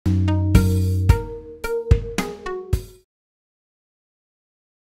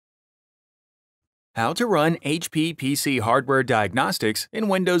How to run HP PC Hardware Diagnostics in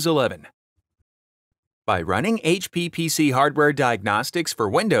Windows 11. By running HP PC Hardware Diagnostics for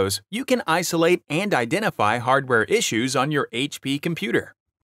Windows, you can isolate and identify hardware issues on your HP computer.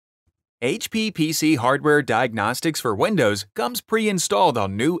 HP PC Hardware Diagnostics for Windows comes pre-installed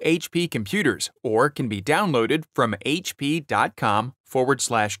on new HP computers or can be downloaded from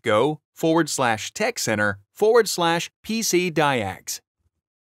hp.com/go/tech-center/PC-diags.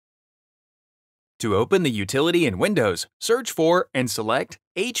 To open the utility in Windows, search for and select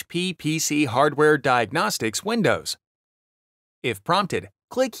HP PC Hardware Diagnostics Windows. If prompted,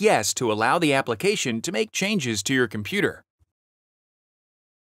 click Yes to allow the application to make changes to your computer.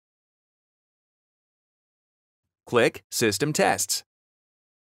 Click System Tests.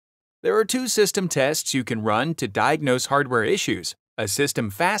 There are two system tests you can run to diagnose hardware issues: a System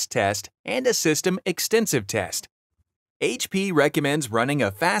Fast Test and a System Extensive Test. HP recommends running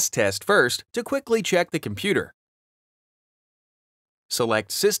a fast test first to quickly check the computer.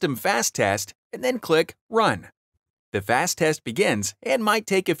 Select System Fast Test and then click Run. The fast test begins and might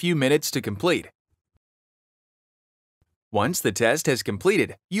take a few minutes to complete. Once the test has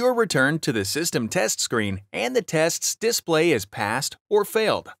completed, you are returned to the System Test screen and the tests display as passed or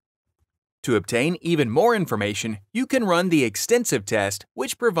failed. To obtain even more information, you can run the Extensive Test,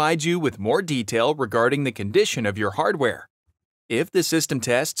 which provides you with more detail regarding the condition of your hardware. If the system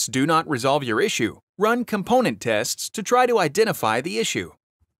tests do not resolve your issue, run component tests to try to identify the issue.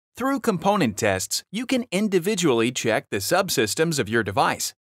 Through component tests, you can individually check the subsystems of your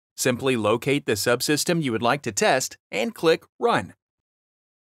device. Simply locate the subsystem you would like to test and click Run.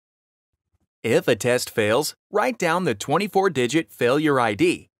 If a test fails, write down the 24-digit failure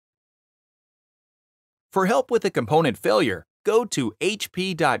ID. For help with a component failure, go to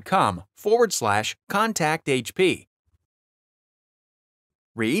hp.com/contact-HP.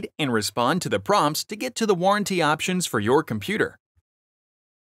 Read and respond to the prompts to get to the warranty options for your computer.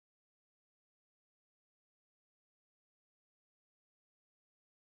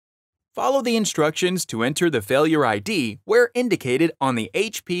 Follow the instructions to enter the failure ID where indicated on the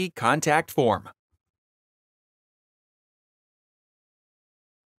HP contact form.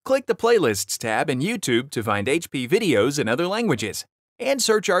 Click the Playlists tab in YouTube to find HP videos in other languages, and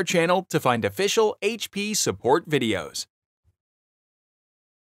search our channel to find official HP support videos.